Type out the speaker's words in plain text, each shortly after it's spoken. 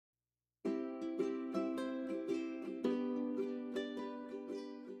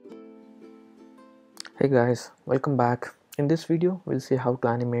Hey guys, welcome back. In this video, we'll see how to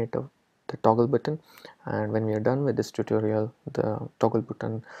animate the toggle button, and when we are done with this tutorial, the toggle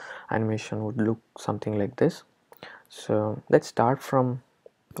button animation would look something like this. So let's start from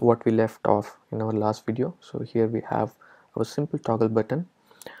what we left off in our last video. So here we have our simple toggle button,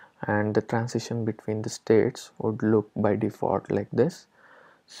 and the transition between the states would look by default like this.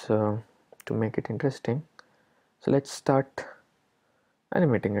 So to make it interesting, so let's start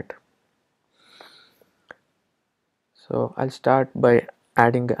animating it. So I'll start by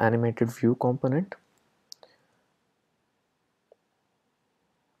adding the animated view component,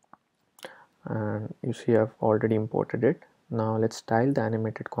 and you see I've already imported it. Now let's style the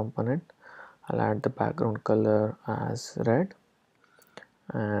animated component. I'll add the background color as red,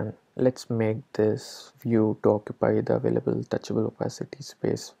 and let's make this view to occupy the available touchable opacity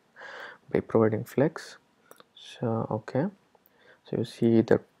space by providing flex. So okay, so you see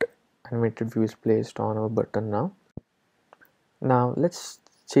that animated view is placed on our button now. Now let's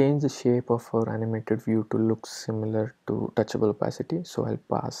change the shape of our animated view to look similar to touchable opacity. So I'll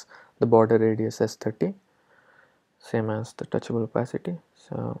pass the border radius as 30, same as the touchable opacity.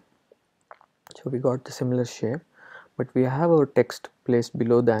 So we got the similar shape, but we have our text placed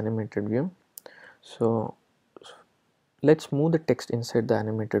below the animated view. So let's move the text inside the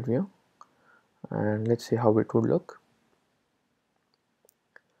animated view, and let's see how it would look.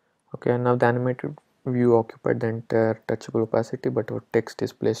 Okay, now the animated view occupied the entire touchable opacity, but our text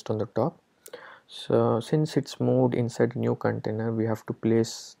is placed on the top. So since it's moved inside a new container, we have to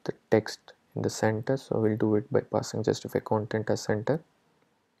place the text in the center. So we'll do it by passing justify content as center.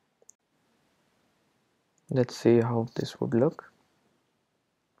 Let's see how this would look.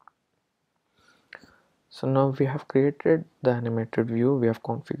 So now we have created the animated view, we have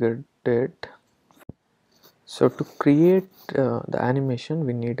configured it. So to create the animation,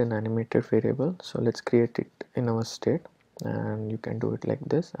 we need an animated variable. So let's create it in our state, and you can do it like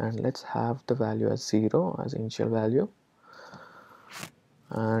this, and let's have the value as 0 as initial value.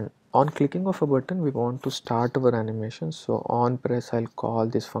 And on clicking of a button, we want to start our animation. So on press, I'll call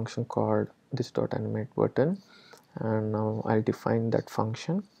this function called this.animate button, and now I'll define that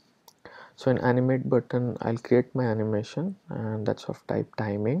function. So in animate button, I'll create my animation, and that's of type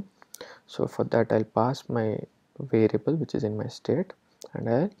timing. So for that, I'll pass my variable which is in my state, and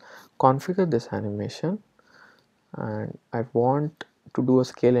I'll configure this animation, and I want to do a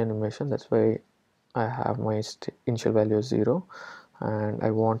scale animation. That's why I have my initial value as 0, and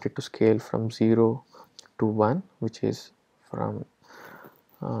I want it to scale from 0 to 1, which is from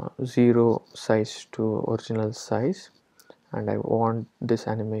 0 size to original size, and I want this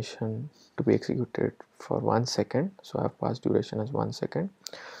animation to be executed for 1 second. So I've passed duration as 1 second.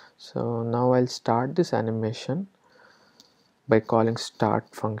 So now I'll start this animation by calling start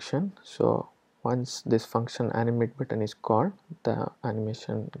function. So once this function animate button is called, the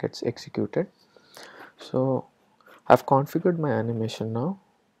animation gets executed. So I've configured my animation now,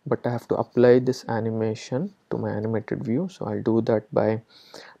 but I have to apply this animation to my animated view. So I'll do that by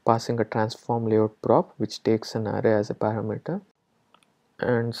passing a transform layout prop, which takes an array as a parameter.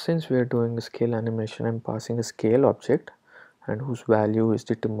 And since we are doing a scale animation, I'm passing a scale object, and whose value is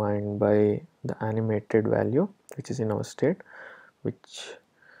determined by the animated value which is in our state, which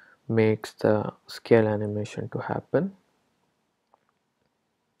makes the scale animation to happen.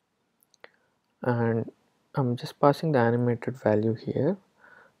 And I'm just passing the animated value here,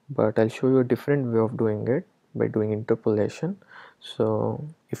 but I'll show you a different way of doing it by doing interpolation. So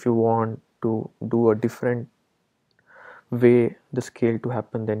if you want to do a different way the scale to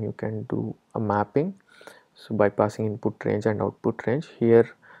happen, then you can do a mapping. So by passing input range and output range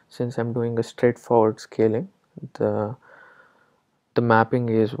here, since I'm doing a straightforward scaling, the mapping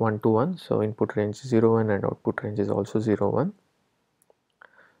is 1 to 1, so input range is 0 1 and output range is also 0 1.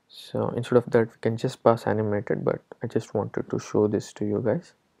 So instead of that, we can just pass animated, but I just wanted to show this to you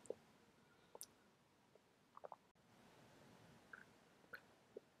guys.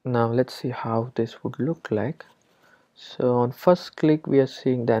 Now let's see how this would look like. So on first click we are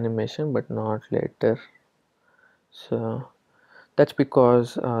seeing the animation, but not later. So that's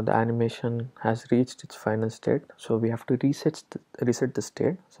because the animation has reached its final state, so we have to reset the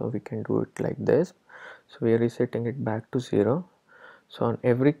state. So we can do it like this. So we are resetting it back to 0. So on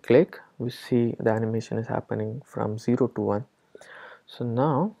every click we see the animation is happening from 0 to 1. So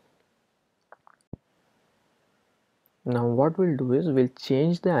now what we'll do is we'll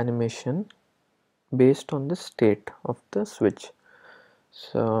change the animation based on the state of the switch.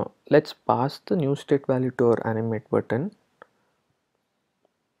 So let's pass the new state value to our animate button,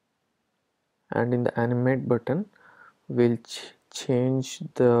 and in the animate button we'll change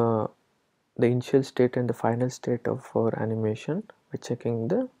the the initial state and the final state of our animation by checking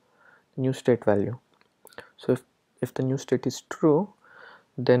the new state value. So if the new state is true,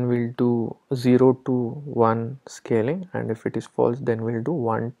 then we'll do 0 to 1 scaling, and if it is false, then we'll do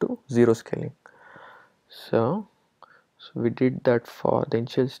 1 to 0 scaling. So we did that for the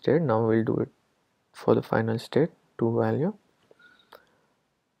initial state. Now we'll do it for the final state, 2 value.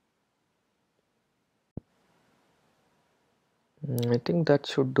 I think that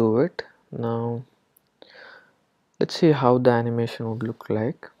should do it. Now let's see how the animation would look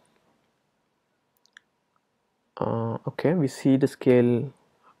like. Okay, we see the scale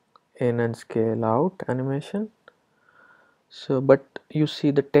in and scale out animation. So but you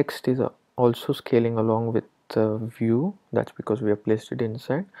see the text is also scaling along with the view. That's because we have placed it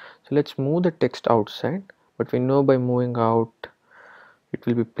inside. So let's move the text outside, but we know by moving out it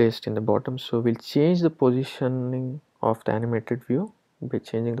will be placed in the bottom. So we'll change the positioning of the animated view by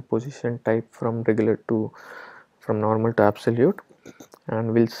changing the position type from regular to normal to absolute,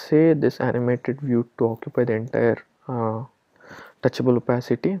 and we'll say this animated view to occupy the entire touchable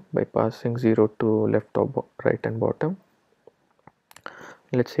opacity by passing 0 to left or right and bottom.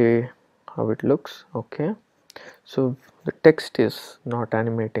 Let's see how it looks. Okay, so the text is not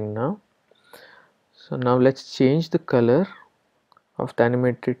animating now. So now let's change the color of the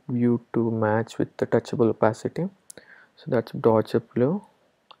animated view to match with the touchable opacity. So that's dodger blue,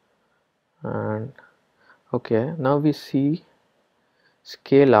 and okay, now we see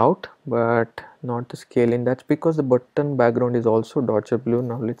scale out but not the scale in. That's because the button background is also dodger blue.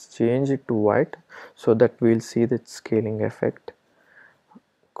 Now let's change it to white so that we'll see the scaling effect.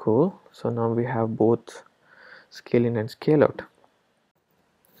 Cool. So now we have both scale in and scale out.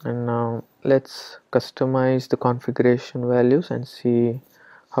 And now let's customize the configuration values and see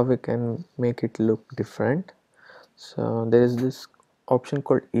how we can make it look different. So there is this option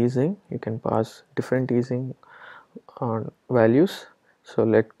called easing. You can pass different easing values. So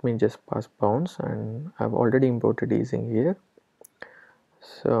let me just pass bounce, and I've already imported easing here.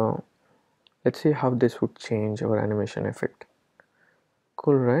 So let's see how this would change our animation effect.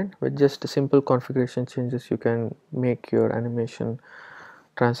 Cool, right? With just a simple configuration changes you can make your animation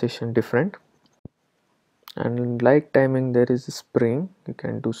transition different. And like timing, there is a spring. You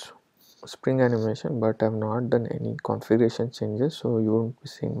can do spring animation, but I've not done any configuration changes, so you won't be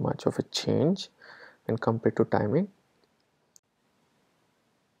seeing much of a change when compared to timing.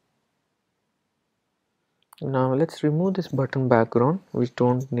 Now let's remove this button background. We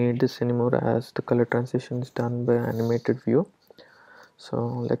don't need this anymore as the color transition is done by animated view. So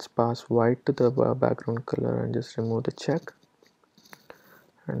let's pass white to the background color and just remove the check.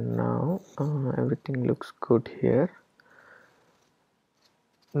 And now everything looks good here.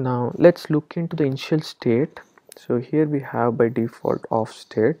 Now let's look into the initial state. So here we have by default off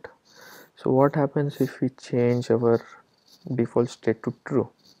state. So what happens if we change our default state to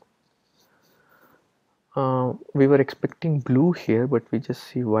true? We were expecting blue here, but we just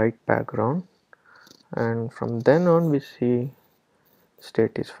see white background, and from then on we see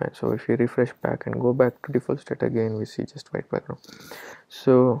state is fine. So if we refresh back and go back to default state again, we see just white background.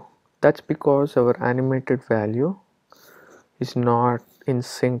 So that's because our animated value is not in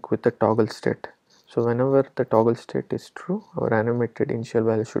sync with the toggle state. So whenever the toggle state is true, our animated initial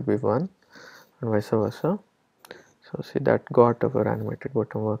value should be 1, and vice versa. So see, that got our animated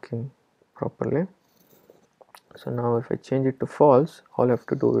button working properly. So now if I change it to false, all I have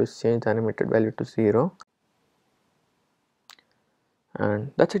to do is change the animated value to 0.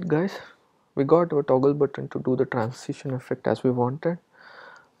 And that's it, guys. We got our toggle button to do the transition effect as we wanted.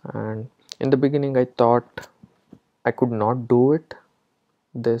 And in the beginning I thought I could not do it,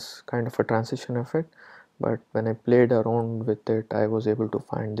 this kind of a transition effect, but when I played around with it, I was able to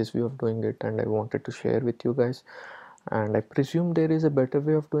find this way of doing it, and I wanted to share with you guys. And I presume there is a better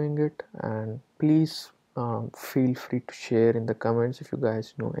way of doing it, and please feel free to share in the comments if you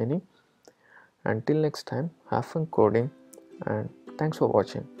guys know any. Until next time, have fun coding, and thanks for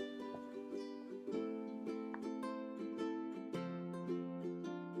watching.